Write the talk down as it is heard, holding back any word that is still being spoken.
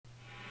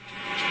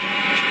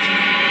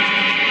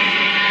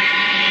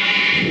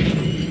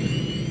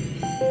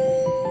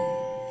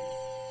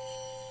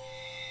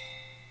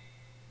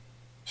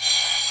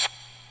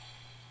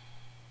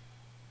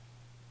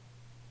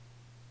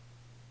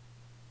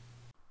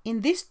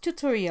In this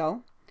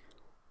tutorial,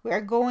 we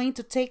are going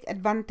to take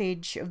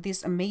advantage of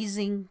this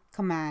amazing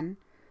command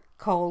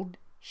called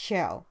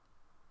shell.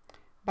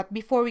 But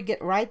before we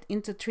get right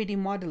into 3D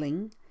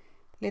modeling,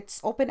 let's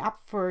open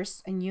up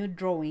first a new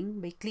drawing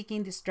by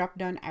clicking this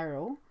drop-down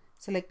arrow.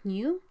 Select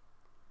New,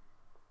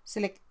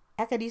 select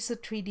Acadiso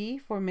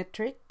 3D for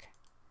metric,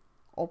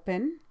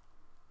 open.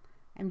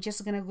 I'm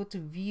just gonna go to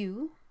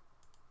View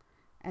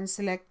and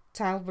select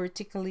Tile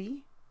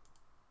Vertically.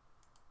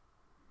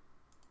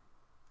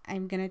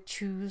 I'm gonna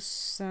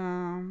choose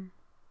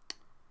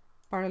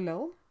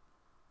Parallel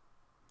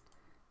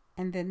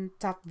and then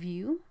Top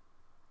View.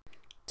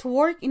 To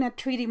work in a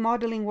 3D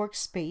modeling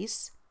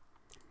workspace,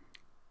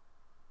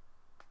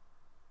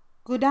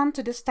 go down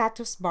to the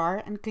status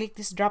bar and click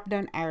this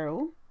drop-down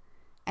arrow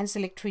and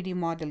select 3D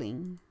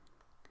modeling.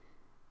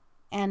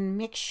 And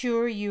make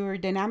sure your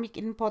dynamic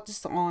input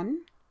is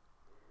on,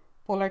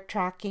 polar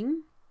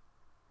tracking,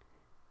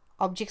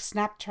 object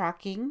snap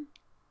tracking,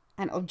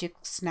 and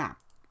object snap.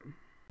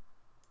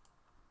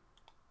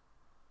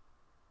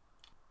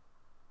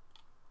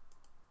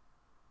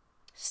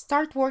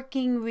 Start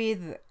working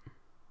with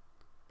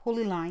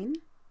polyline.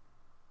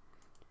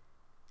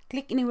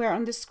 Click anywhere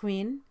on the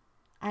screen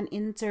and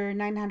enter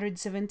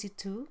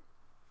 972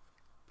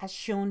 as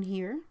shown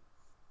here.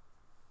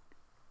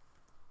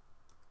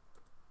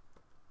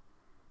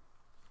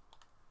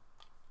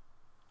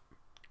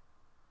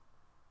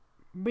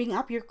 Bring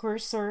up your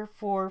cursor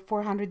for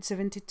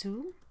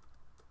 472.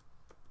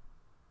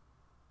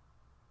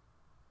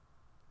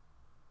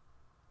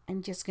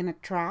 I'm just gonna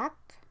track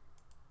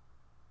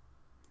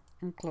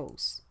and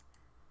close.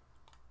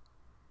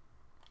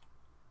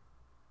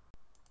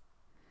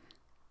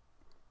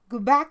 Go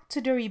back to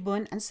the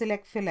ribbon and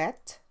select Fillet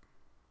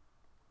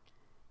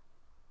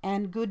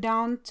and go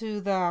down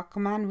to the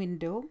command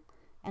window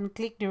and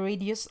click the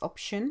radius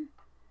option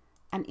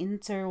and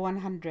enter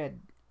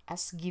 100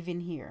 as given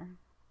here.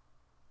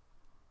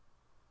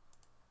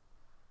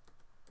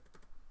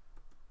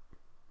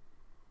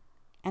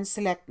 And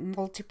select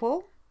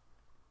Multiple.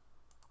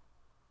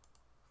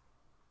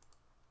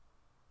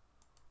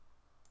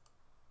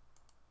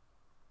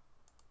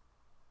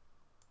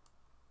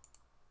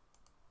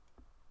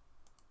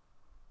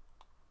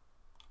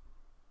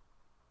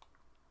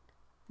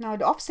 Now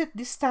the offset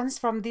distance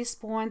from this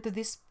point to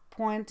this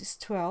point is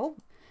 12.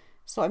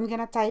 So I'm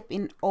gonna type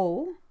in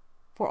O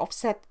for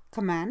offset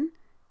command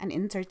and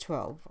enter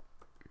 12.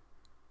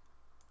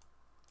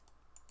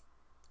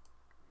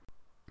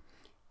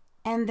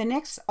 And the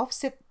next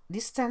offset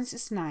distance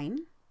is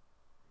 9.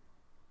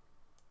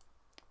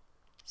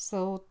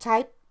 So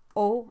type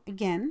O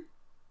again,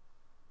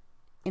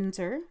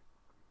 enter,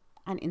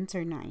 and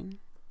enter 9.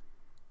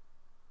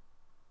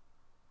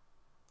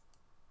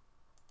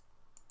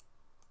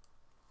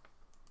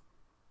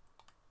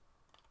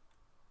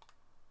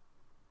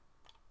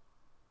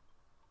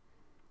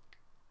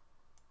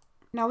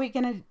 Now we're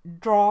gonna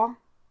draw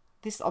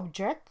this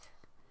object,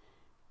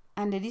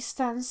 and the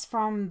distance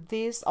from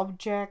this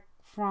object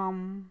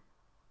from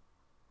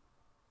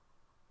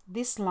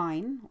this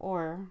line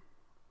or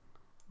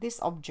this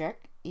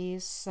object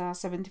is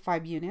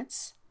 75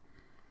 units.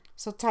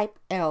 So type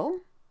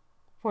L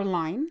for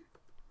line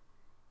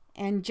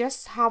and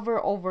just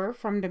hover over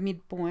from the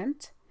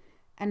midpoint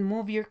and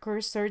move your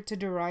cursor to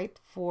the right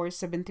for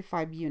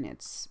 75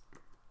 units.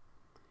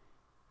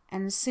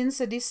 And since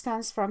the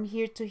distance from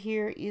here to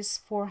here is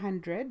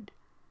 400,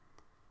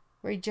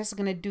 we're just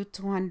gonna do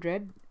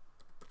 200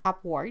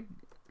 upward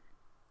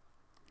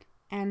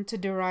and to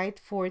the right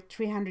for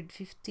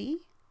 350.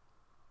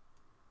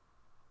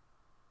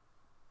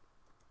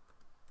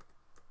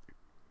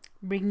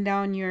 Bring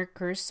down your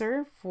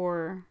cursor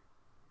for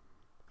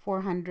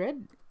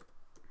 400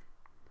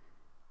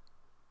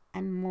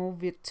 and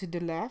move it to the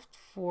left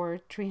for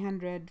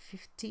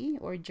 350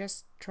 or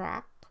just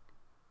track.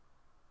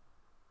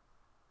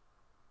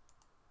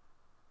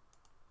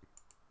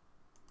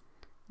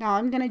 Now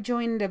I'm gonna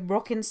join the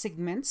broken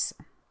segments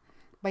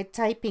by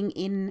typing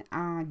in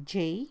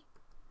J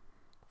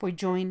for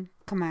join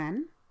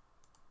command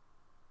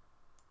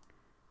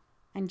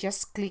and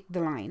just click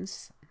the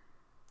lines.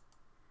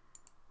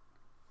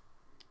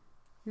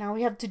 Now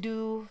we have to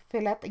do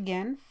fillet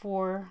again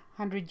for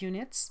 100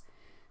 units.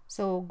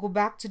 So go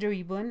back to the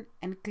ribbon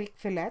and click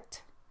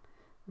fillet.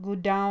 Go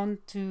down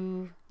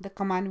to the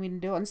command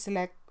window and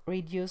select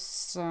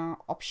radius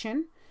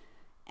option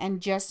and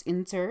just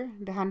enter.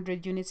 The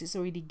 100 units is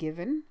already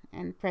given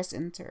and press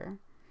enter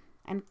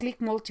and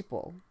click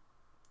multiple.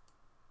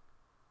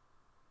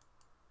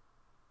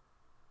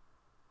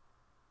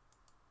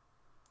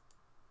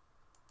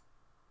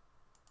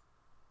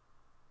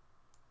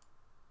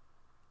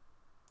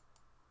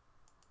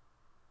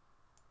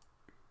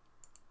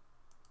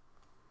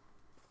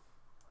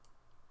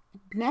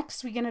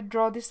 Next, we're gonna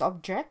draw this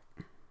object,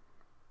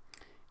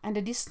 and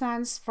the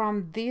distance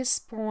from this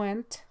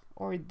point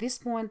or this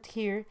point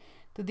here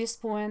to this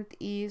point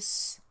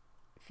is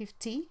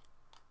 50.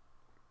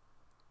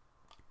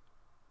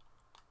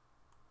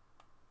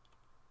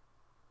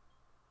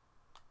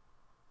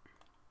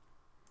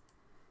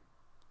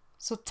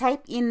 So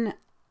type in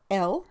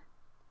L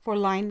for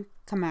line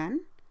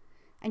command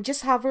and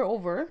just hover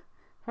over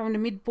from the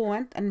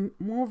midpoint and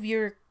move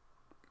your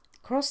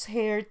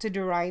crosshair to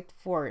the right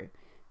for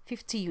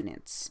 50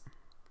 units.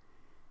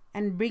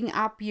 And bring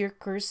up your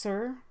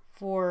cursor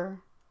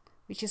for,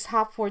 which is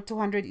half for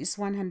 200 is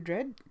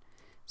 100.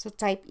 So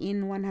type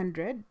in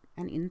 100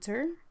 and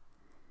enter.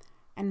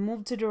 And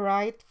move to the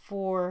right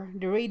for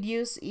the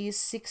radius is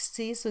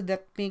 60, so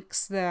that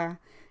makes the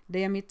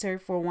diameter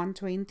for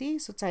 120.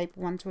 So type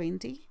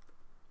 120.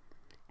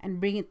 And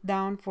bring it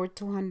down for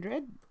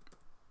 200.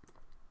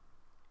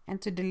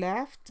 And to the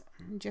left,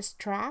 just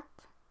track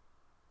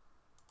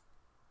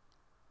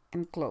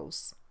and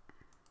close.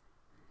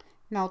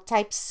 Now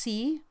type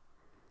C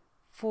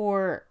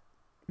for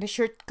the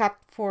shortcut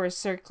for a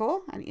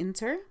circle and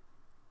enter.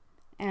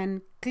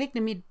 And click the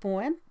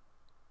midpoint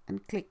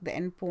and click the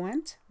end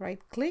point. Right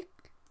click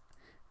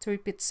to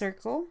repeat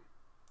circle,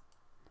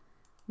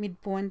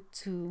 midpoint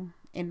to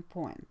end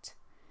point.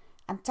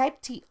 And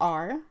type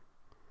TR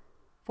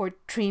for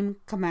trim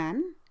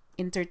command,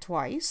 enter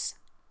twice.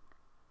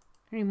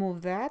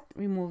 Remove that,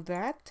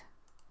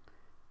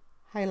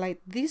 highlight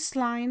these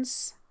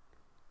lines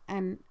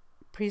and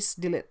press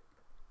delete.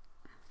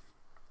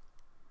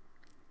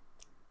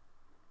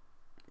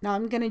 Now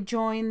I'm gonna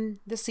join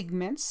the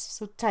segments,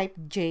 so type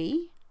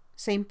J,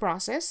 same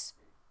process,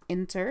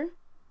 enter,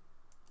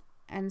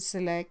 and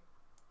select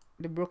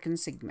the broken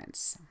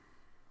segments.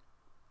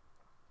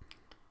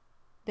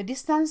 The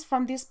distance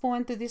from this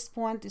point to this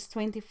point is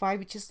 25,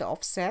 which is the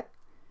offset,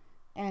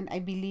 and I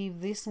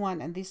believe this one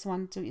and this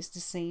one too is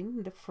the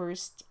same, the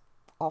first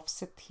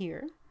offset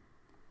here.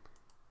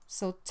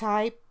 So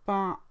type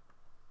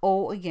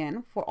O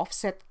again for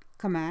offset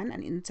command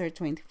and enter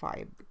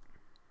 25.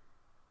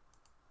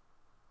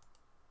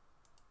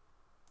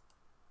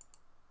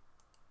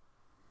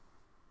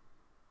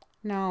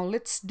 Now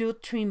let's do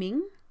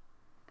trimming.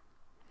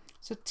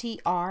 So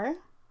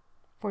TR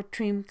for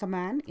trim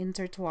command,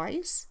 enter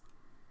twice.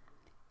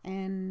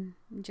 And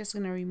I'm just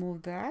gonna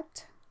remove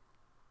that.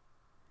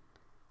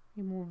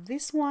 Remove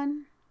this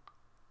one.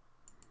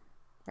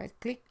 Right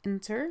click,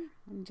 enter.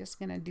 I'm just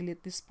gonna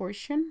delete this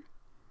portion.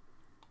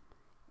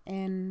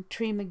 And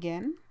trim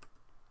again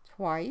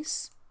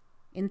twice.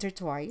 Enter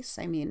twice,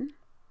 I mean.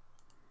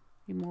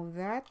 Remove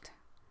that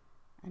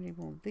and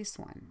remove this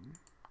one.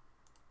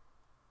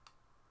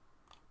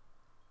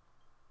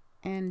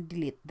 And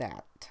delete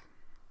that.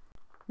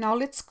 Now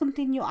let's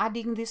continue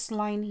adding this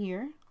line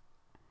here,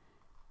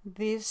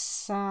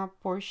 this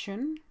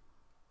portion.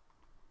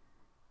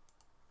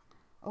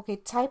 Okay,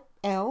 type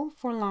L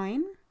for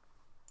line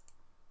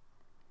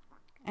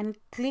and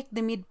click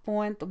the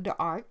midpoint of the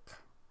arc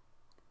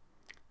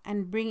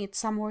and bring it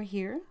somewhere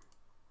here.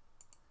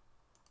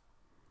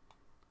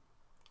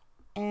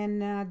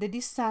 And the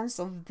distance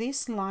of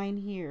this line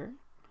here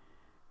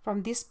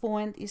from this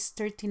point is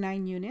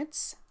 39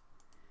 units.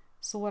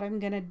 So what I'm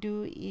gonna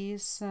do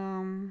is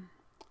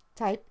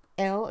type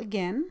L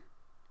again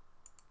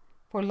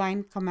for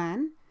line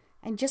command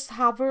and just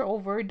hover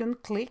over,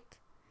 don't click,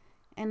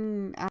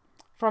 and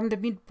from the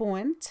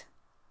midpoint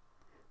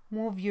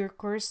move your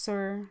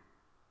cursor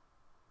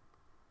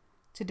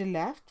to the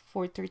left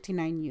for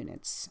 39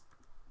 units.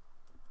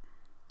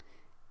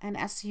 And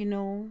as you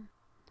know,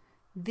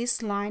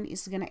 this line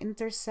is gonna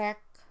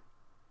intersect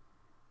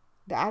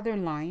the other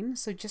line,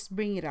 so just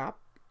bring it up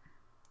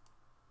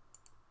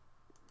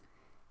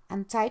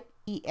and type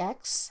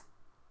EX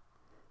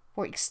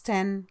for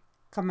extend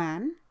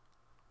command,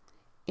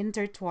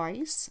 enter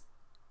twice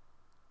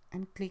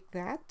and click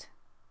that.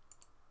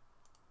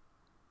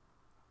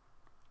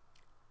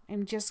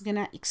 I'm just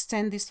gonna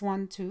extend this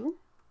one too.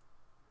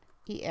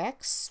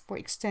 EX for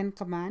extend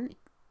command,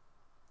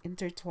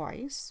 enter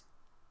twice.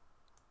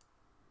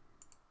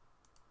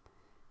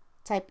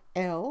 Type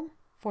L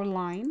for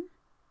line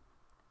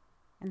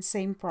and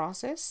same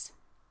process.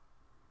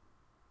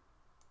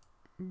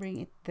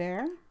 Bring it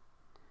there.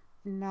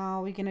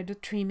 Now we're gonna do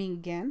trimming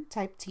again.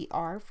 Type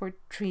TR for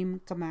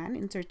trim command,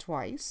 enter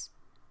twice.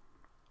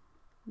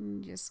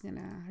 I'm just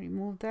gonna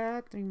remove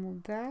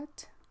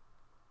that.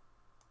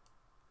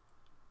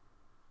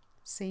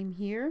 Same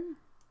here.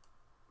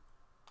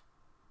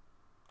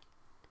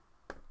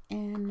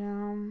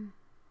 And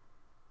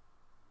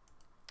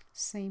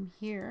same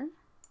here.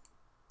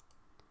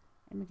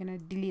 I'm gonna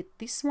delete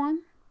this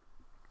one.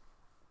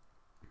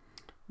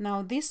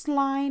 Now this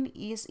line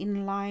is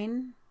in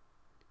line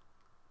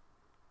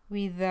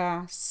with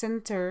the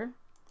center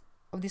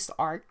of this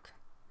arc,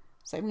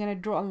 so I'm gonna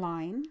draw a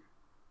line,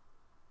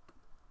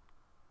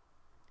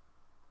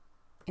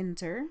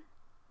 enter,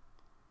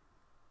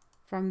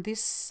 from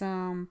this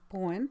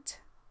point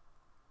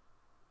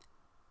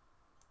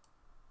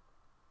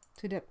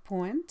to that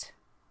point,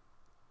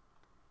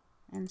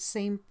 and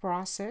same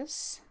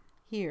process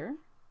here.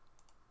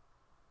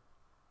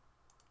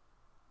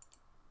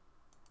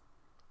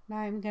 Now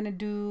I'm gonna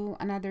do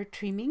another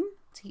trimming,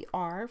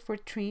 TR for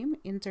trim,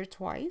 enter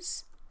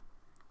twice,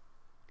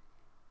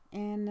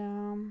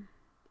 and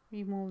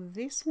remove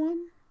this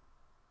one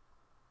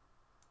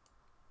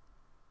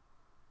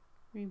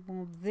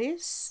remove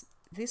this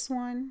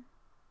one,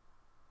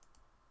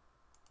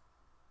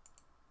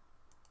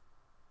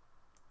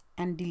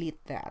 and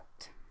delete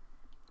that.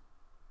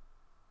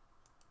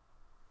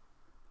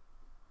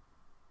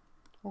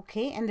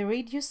 Okay, and the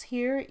radius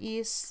here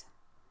is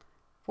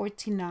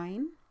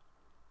 49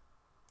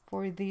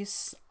 for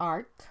this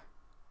arc.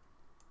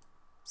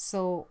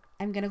 So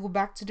I'm gonna go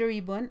back to the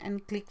ribbon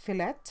and click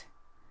fillet.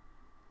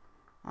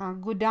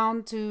 Go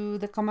down to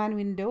the command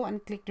window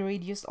and click the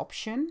radius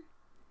option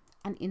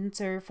and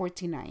enter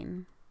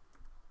 49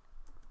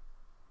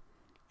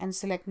 and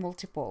select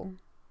multiple.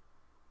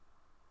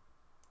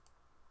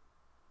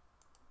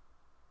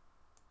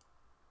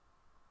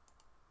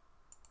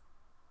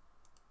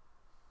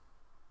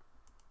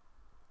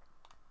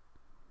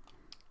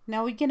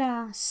 Now we're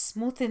gonna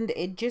smoothen the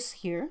edges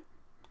here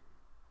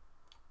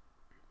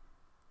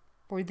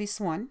for this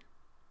one.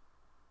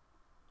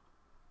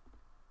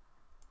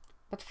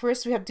 But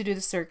first we have to do the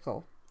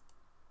circle.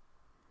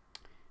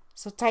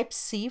 So type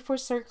C for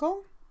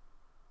circle,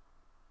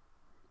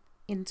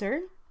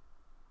 enter,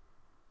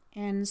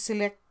 and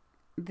select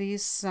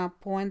this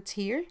point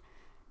here.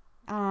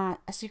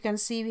 As you can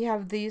see, we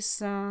have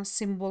this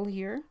symbol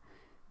here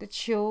that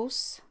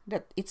shows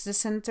that it's the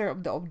center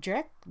of the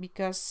object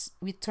because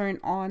we turn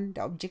on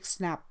the object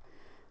snap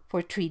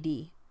for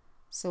 3D.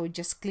 So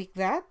just click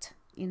that,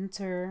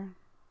 enter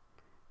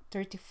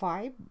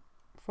 35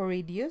 for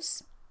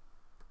radius.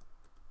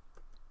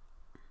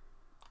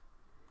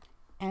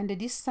 And the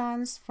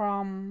distance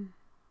from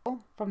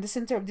the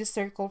center of this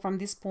circle from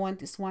this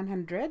point is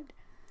 100.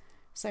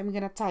 So I'm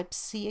gonna type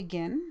C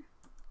again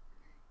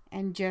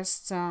and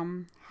just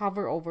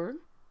hover over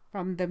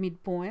from the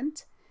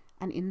midpoint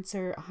and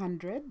enter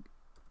 100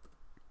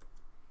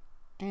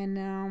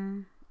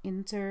 and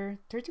enter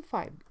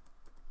 35.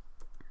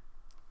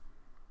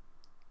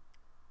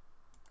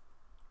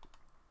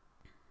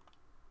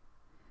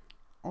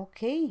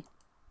 Okay,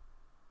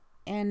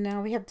 and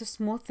now we have to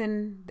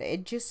smoothen the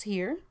edges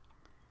here.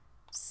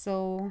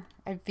 So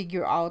I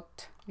figure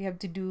out we have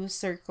to do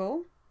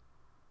circle,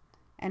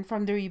 and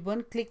from the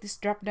ribbon click this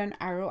drop down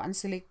arrow and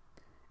select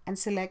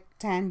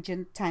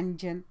tangent,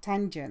 tangent,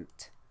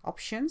 tangent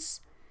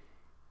options,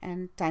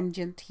 and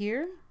tangent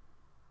here,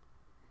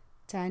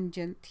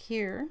 tangent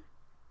here,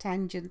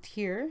 tangent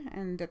here,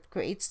 and that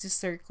creates the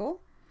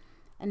circle.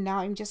 And now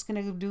I'm just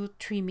gonna do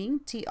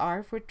trimming,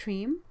 TR for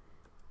trim,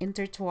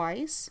 enter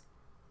twice.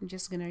 I'm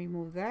just gonna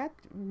remove that,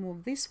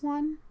 remove this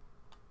one,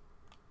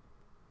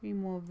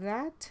 remove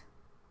that,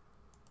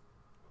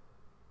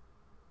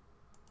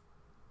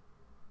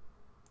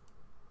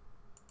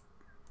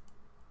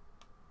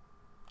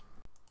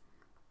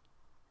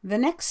 the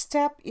next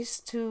step is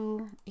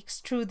to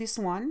extrude this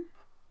one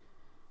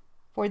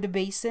for the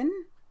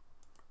basin,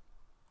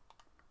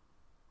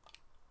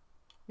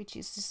 which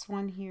is this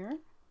one here.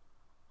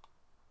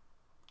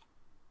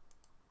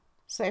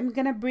 So I'm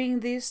gonna bring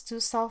this to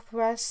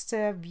southwest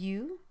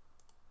view,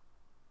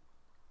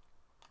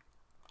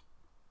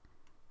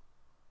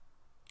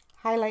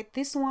 highlight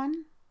this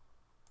one,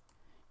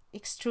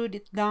 extrude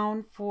it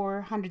down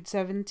for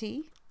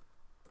 170,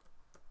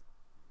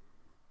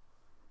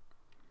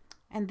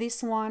 and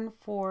this one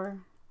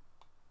for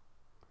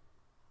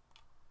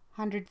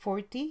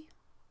 140.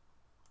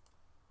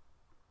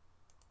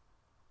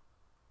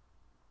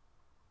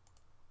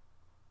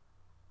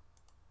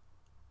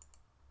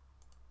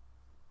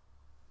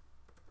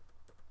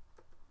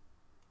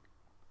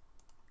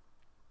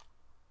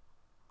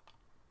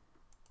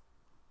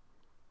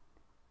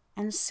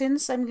 And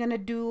since I'm gonna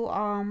do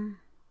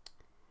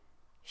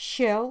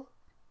shell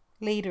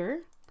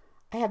later,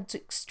 I have to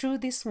extrude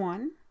this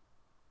one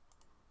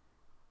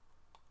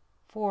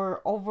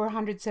for over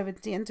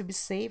 170, and to be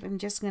safe, I'm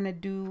just gonna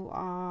do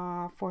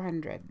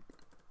 400.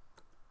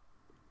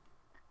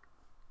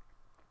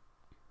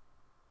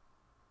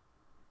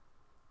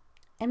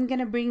 I'm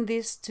gonna bring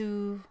this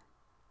to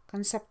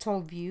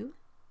conceptual view.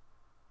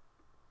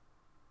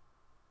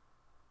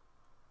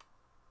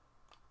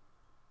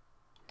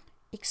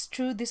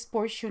 Extrude this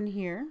portion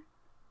here.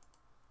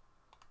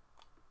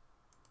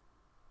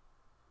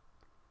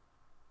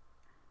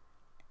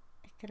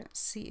 I cannot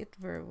see it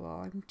very well.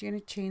 I'm going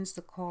to change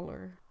the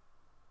color.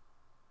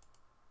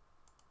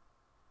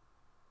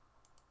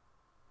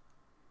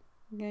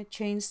 I'm going to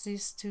change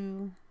this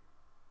to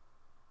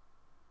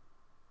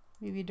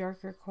maybe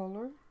darker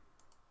color.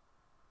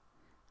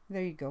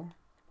 There you go.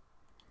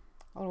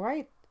 All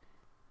right.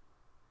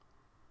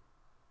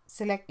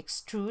 Select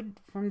extrude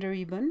from the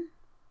ribbon.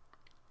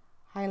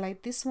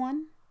 Highlight this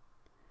one,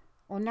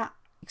 or not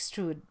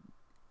extrude,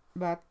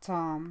 but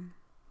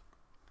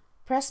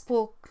press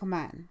pull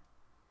command.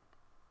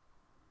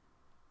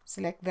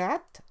 Select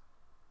that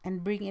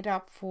and bring it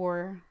up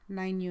for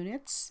 9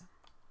 units.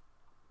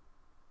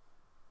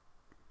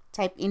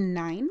 Type in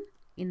 9,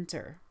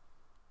 enter.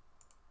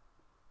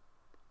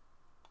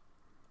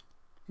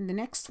 And the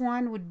next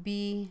one would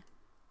be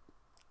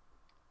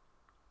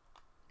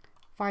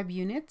 5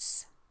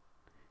 units.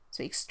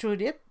 So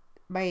extrude it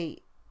by,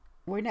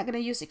 we're not going to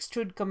use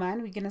extrude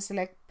command, we're going to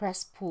select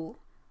press pull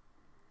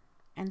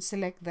and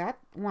select that.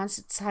 Once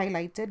it's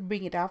highlighted,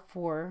 bring it up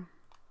for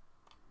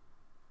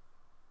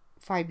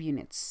 5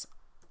 units.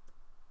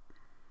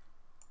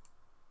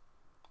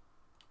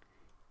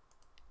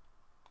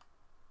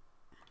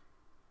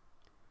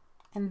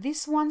 And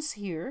these ones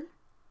here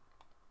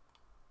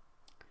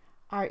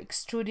are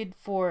extruded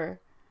for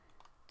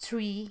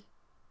 3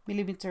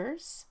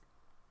 millimeters.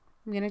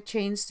 I'm gonna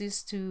change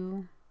this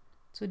to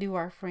the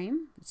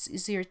wireframe. It's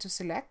easier to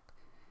select,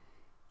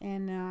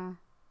 and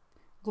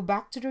go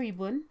back to the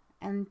ribbon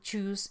and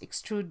choose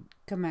extrude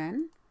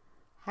command.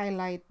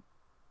 Highlight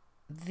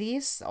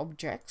these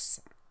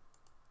objects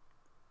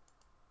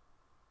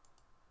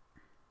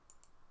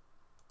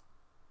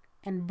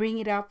and bring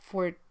it up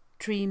for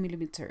 3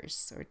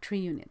 millimeters or 3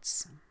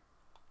 units.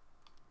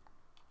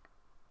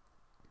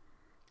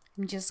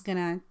 I'm just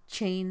gonna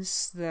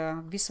change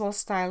the visual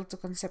style to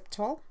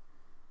conceptual.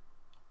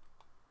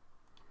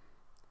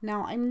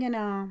 Now I'm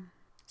gonna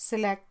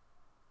select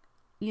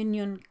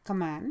union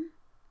command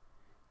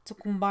to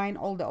combine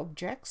all the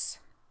objects.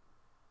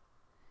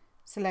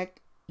 Select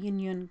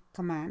union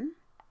command,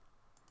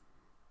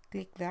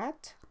 click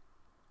that,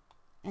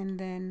 and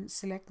then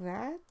select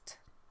that.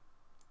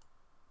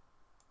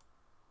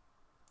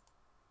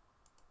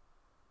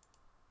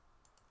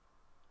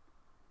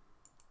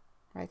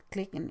 Right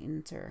click and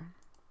enter.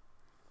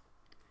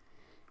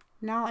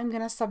 Now I'm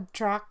gonna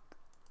subtract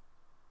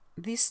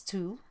these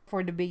two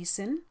for the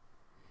basin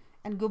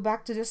and go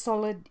back to the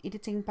solid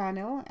editing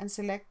panel and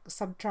select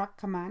subtract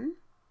command,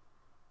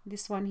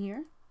 this one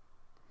here,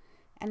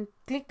 and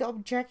click the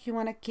object you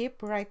want to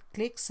keep. Right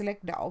click,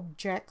 select the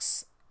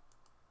objects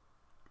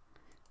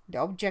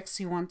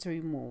you want to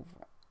remove.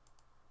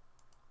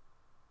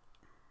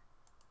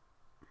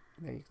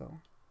 There you go.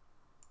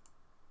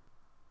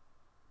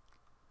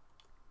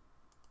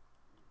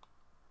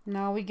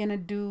 Now we're gonna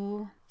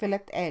do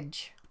fillet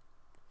edge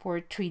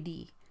for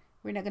 3D.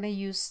 We're not gonna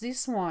use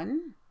this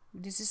one.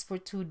 This is for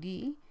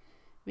 2D.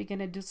 We're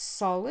gonna do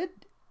solid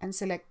and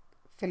select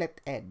fillet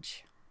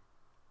edge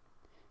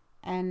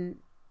and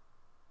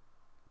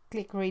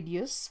click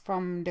radius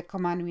from the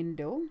command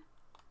window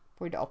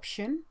for the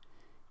option,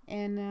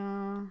 and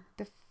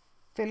the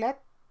fillet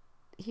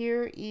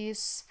here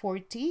is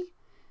 40,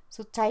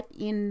 so type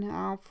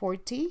in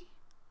 40,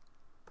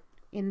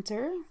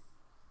 enter,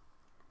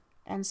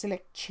 and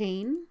select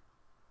chain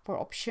for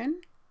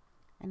option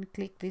and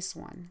click this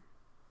one,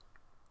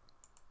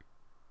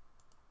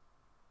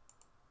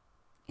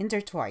 enter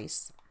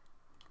twice.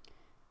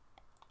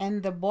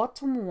 And the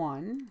bottom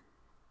one,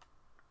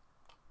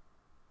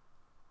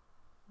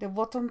 the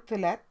bottom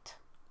fillet,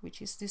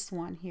 which is this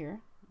one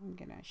here, I'm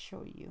gonna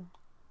show you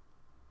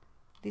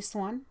this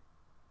one,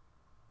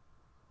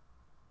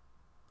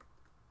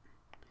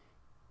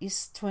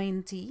 is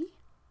 20.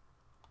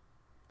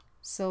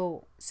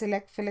 So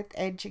select fillet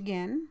edge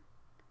again,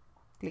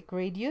 click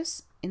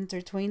radius,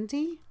 enter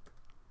 20,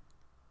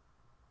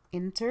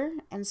 enter,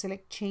 and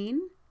select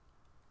chain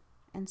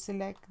and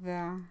select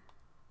the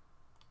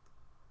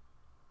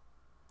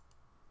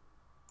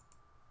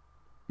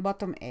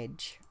bottom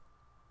edge.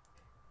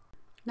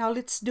 Now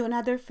let's do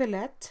another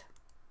fillet,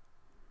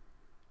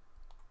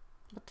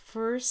 but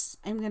first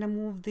I'm gonna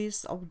move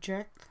this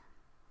object.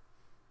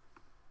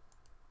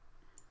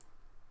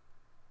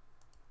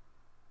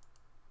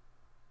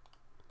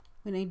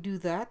 When I do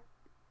that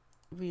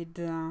with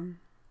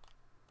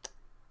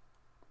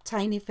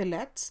tiny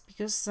fillets,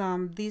 because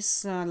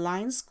these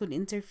lines could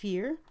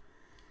interfere,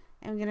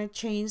 I'm gonna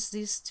change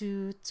this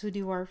to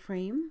the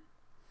wireframe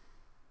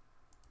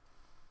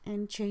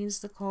and change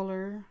the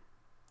color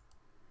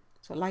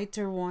to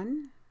lighter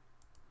one,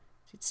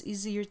 so it's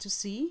easier to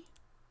see.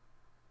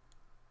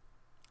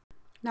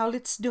 Now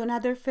let's do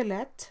another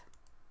fillet,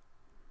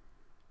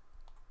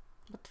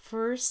 but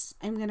first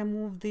I'm gonna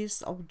move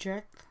this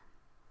object.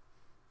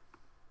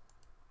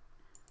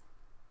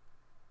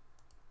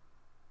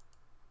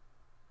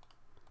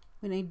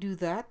 When I do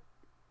that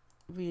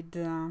with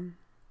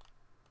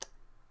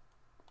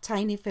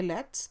tiny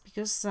fillets,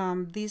 because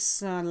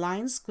these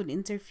lines could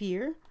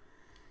interfere,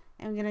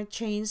 I'm gonna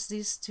change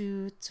this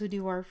to the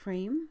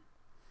wireframe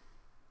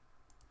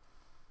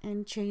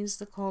and change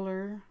the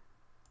color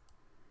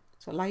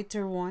to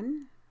lighter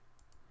one,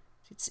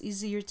 so it's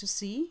easier to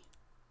see.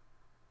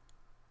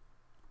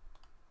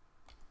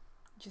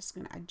 Just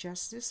gonna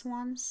adjust this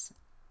ones.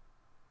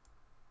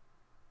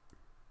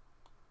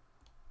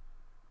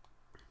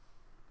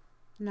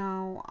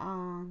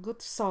 Now go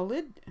to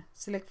solid,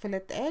 select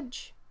fillet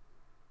edge,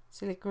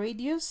 select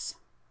radius,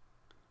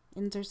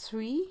 enter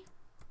 3,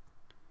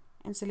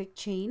 and select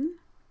chain.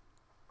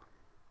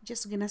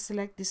 Just gonna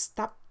select this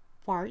top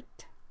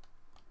part,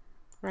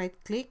 right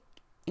click,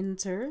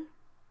 enter,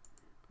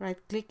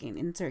 right click and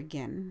enter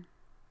again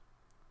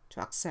to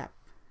accept.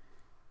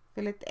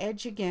 Fillet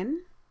edge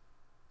again,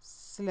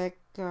 select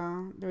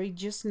the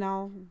radius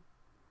now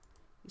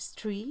is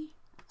 3,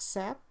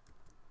 accept,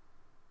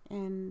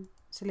 and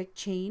select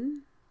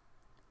chain.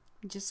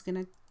 I'm just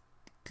gonna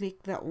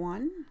click that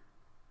one,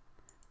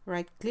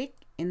 right click,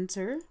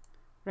 enter,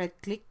 right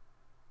click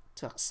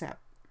to accept.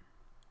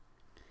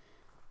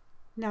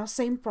 Now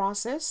same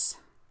process,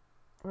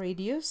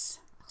 radius,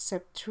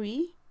 accept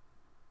 3,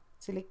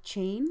 select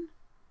chain,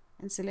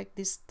 and select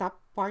this top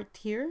part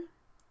here.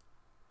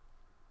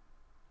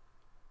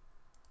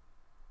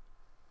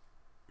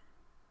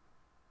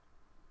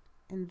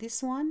 And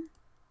this one,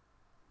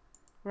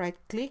 right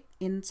click,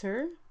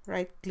 enter,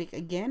 right click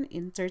again,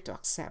 enter to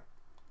accept.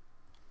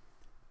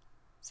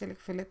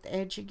 Select fillet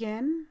edge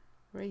again,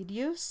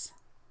 radius,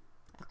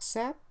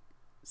 accept,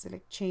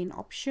 select chain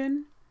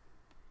option,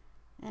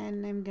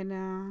 and I'm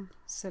gonna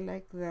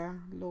select the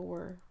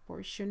lower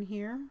portion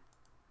here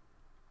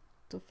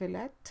to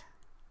fillet.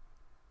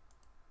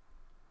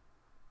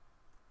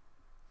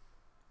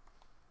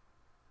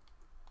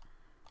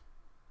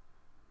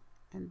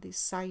 And this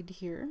side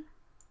here,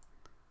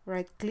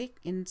 right click,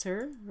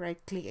 enter, right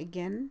click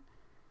again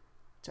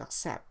to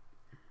accept.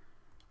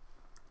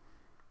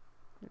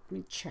 Let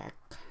me check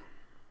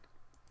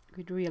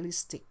with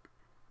realistic.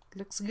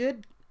 Looks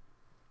good.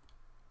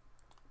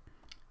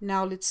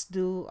 Now let's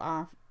do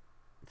a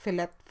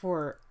fillet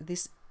for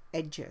these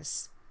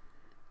edges.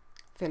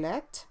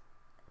 Fillet,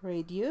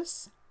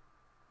 radius,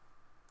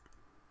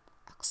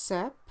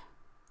 accept,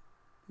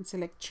 and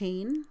select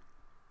chain.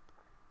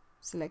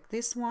 Select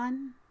this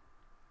one,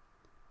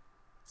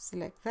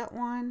 select that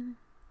one,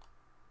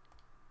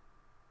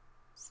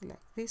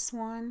 select this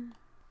one,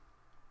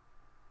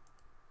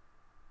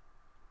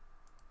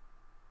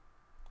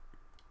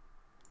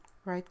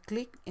 right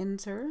click,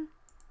 enter,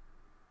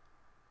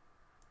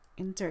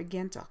 enter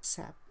again to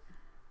accept.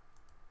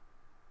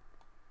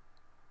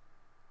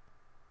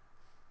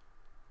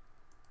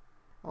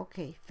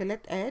 Okay, fillet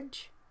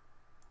edge,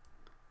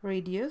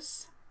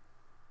 radius,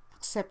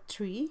 accept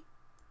 3,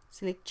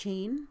 select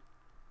chain,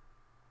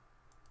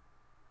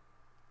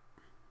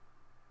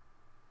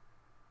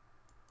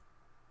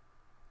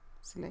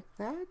 select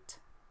that,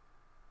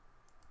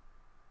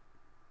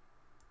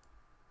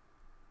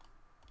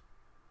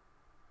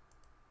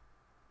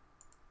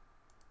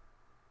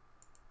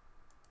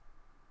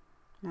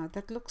 now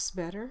that looks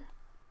better.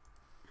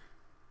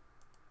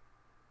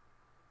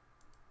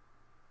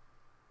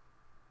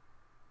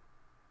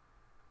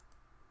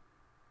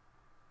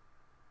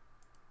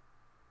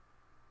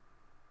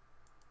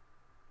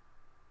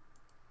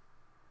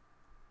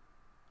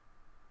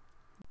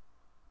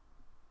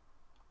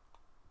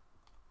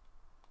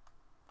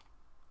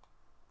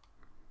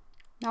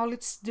 Now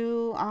let's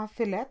do a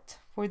fillet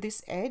for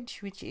this edge,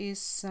 which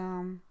is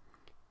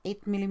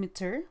 8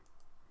 millimeter.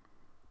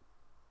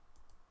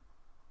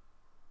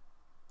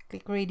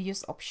 Click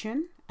radius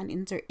option and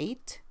enter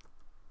 8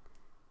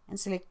 and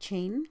select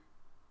chain.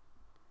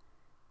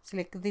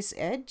 Select this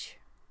edge,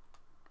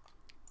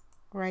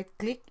 right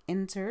click,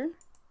 enter,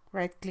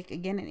 right click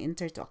again and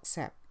enter to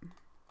accept.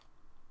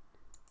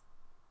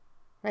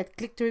 Right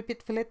click to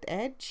repeat fillet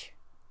edge.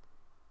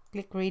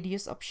 Click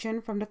radius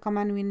option from the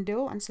command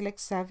window and select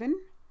 7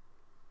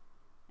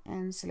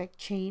 and select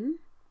chain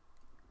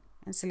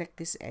and select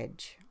this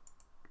edge.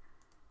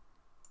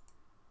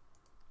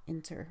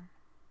 Enter.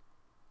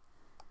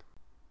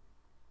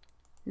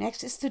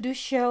 Next is to do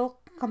shell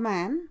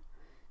command.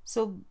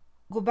 So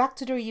go back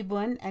to the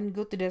ribbon and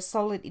go to the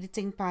solid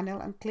editing panel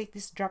and click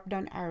this drop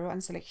down arrow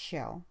and select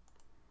shell.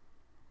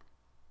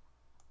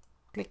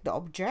 Click the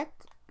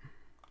object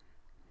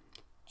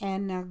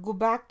and go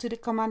back to the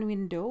command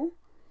window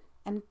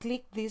and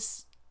click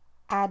this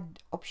add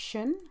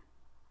option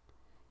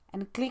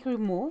and click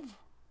remove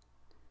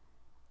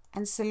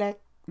and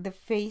select the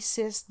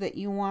faces that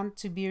you want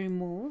to be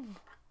removed.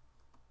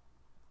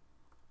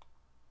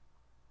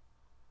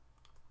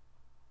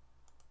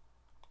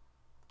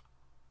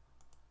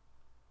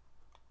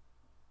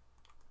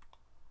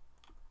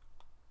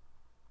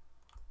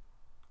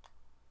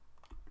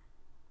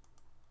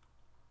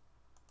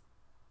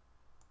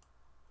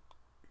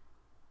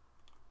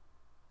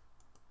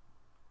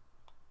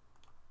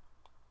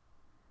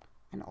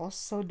 And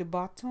also the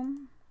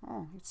bottom.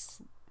 Oh,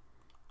 it's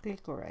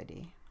click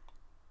already.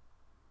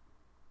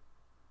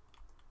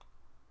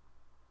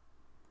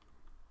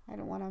 I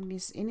don't want to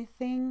miss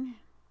anything.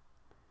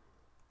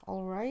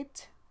 All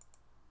right,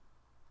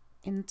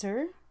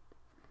 enter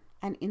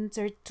and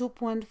enter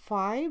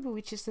 2.5,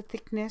 which is the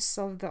thickness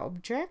of the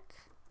object.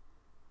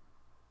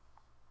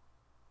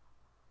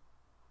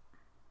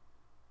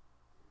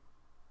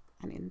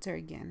 And enter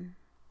again.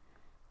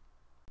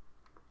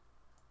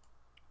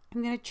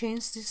 I'm gonna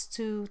change this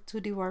to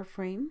the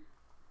wireframe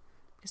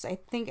because I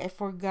think I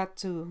forgot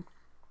to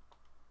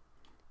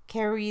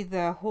carry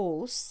the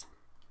holes.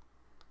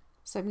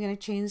 So I'm gonna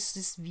change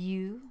this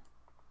view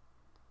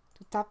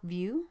to top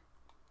view.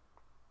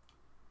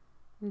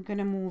 I'm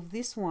gonna move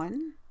this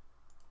one.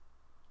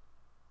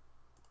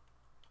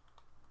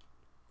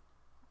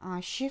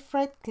 Shift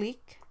right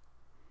click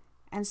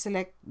and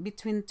select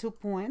between 2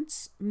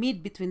 points,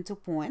 mid between 2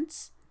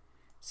 points.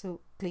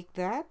 So click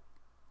that.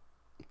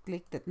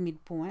 Click that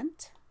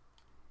midpoint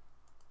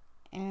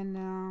and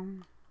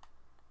I'm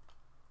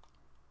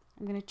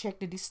going to check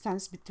the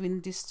distance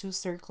between these two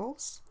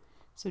circles,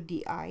 so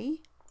DI.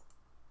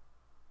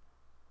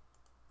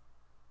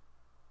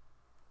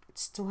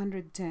 it's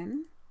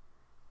 210.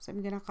 So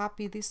I'm gonna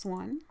copy this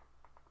one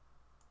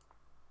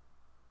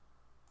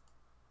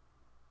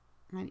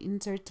and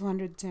enter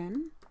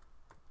 210.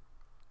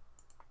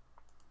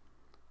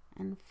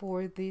 And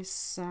for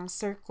this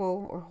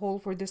circle or hole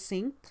for the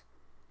sink,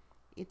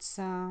 it's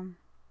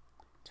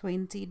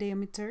 20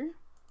 diameter.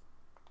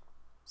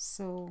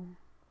 So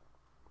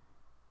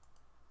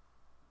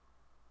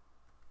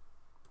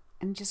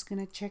I'm just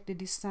gonna check the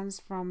distance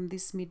from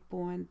this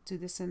midpoint to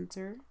the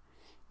center.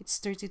 It's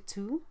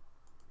 32.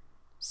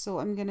 So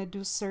I'm gonna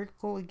do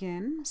circle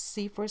again,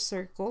 C for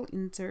circle,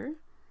 enter,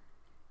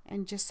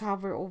 and just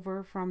hover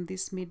over from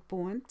this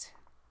midpoint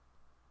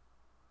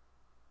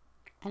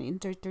and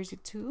enter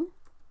 32,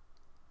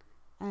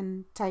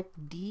 and type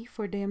D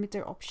for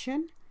diameter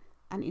option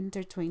and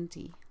enter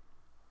 20.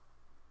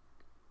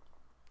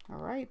 All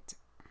right,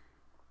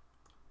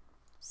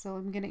 so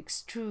I'm gonna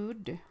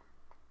extrude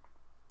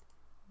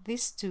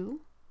these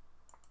two.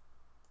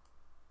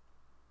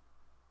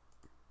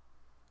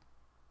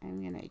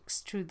 I'm gonna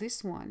extrude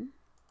this one.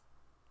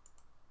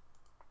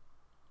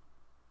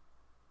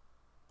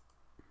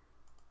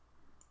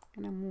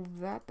 Gonna move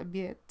that a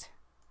bit.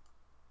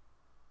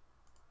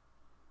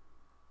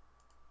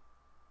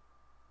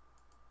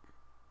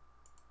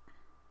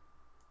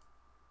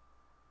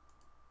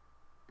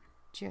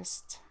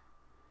 Just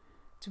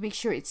to make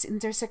sure it's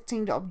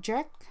intersecting the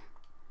object.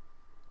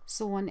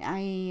 So when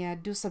I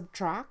do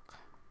subtract,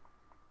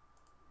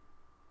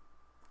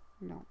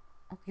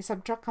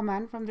 subtract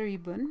command from the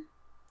ribbon,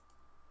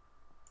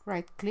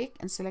 right click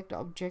and select the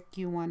object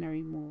you want to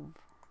remove.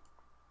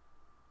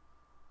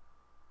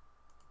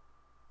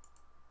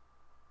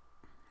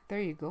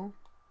 There you go.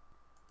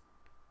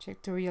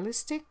 Check to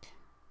realistic.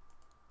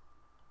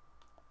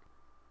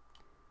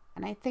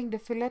 And I think the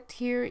fillet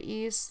here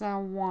is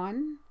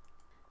 1.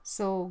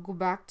 So go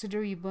back to the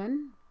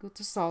ribbon, go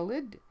to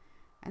solid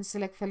and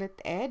select fillet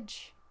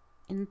edge,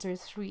 enter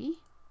 3,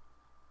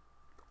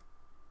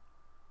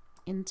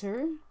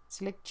 enter,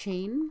 select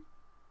chain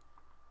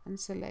and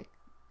select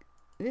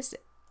this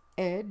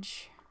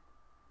edge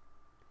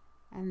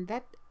and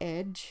that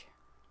edge,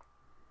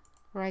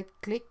 right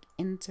click,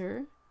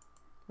 enter,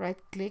 right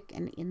click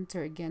and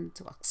enter again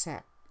to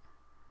accept.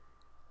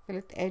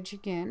 Fillet edge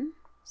again,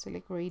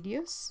 select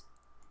radius,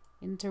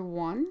 enter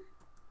 1,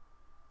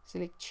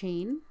 select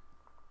chain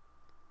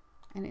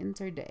and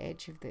enter the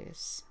edge of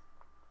this.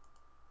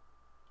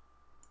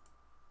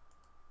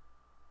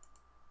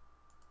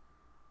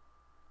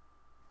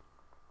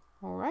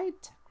 All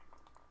right.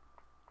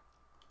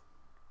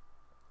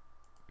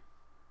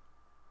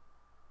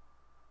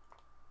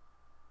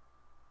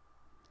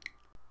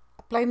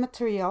 Apply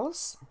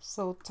materials.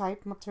 So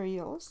type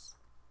materials.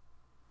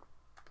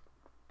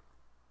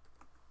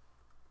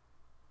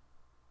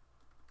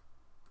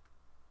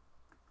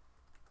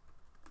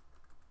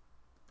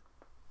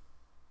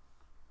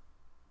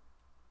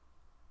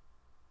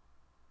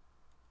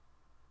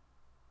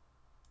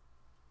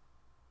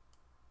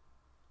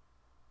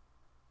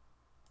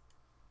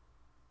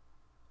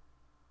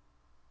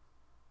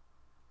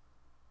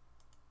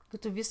 Go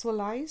to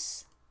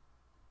visualize,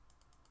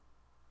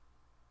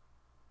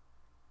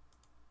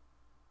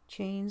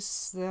 change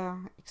the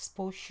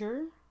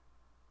exposure,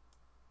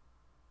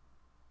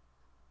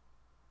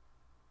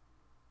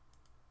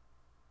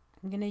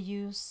 I'm gonna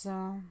use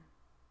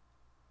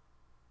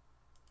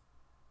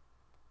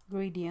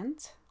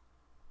gradient.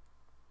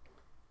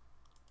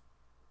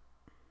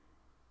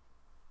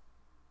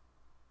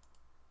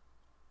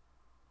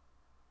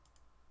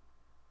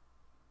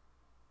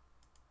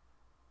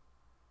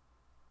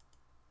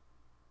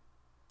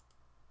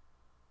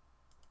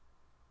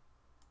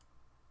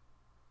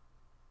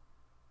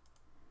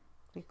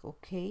 Click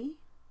OK.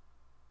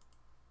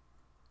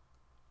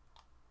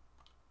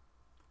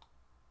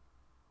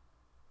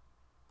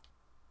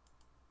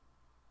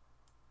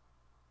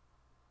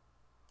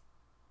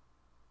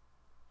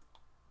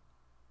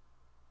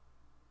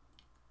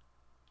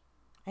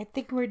 I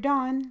think we're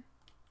done.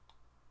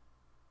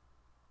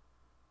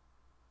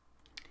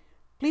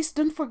 Please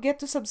don't forget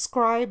to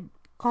subscribe,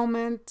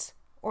 comment,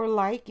 or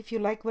like if you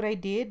like what I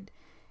did,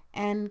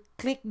 and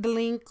click the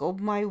link of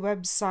my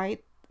website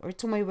or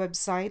to my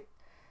website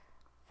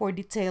for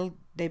detailed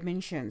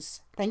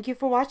dimensions. Thank you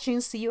for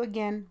watching. See you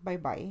again. Bye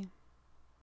bye.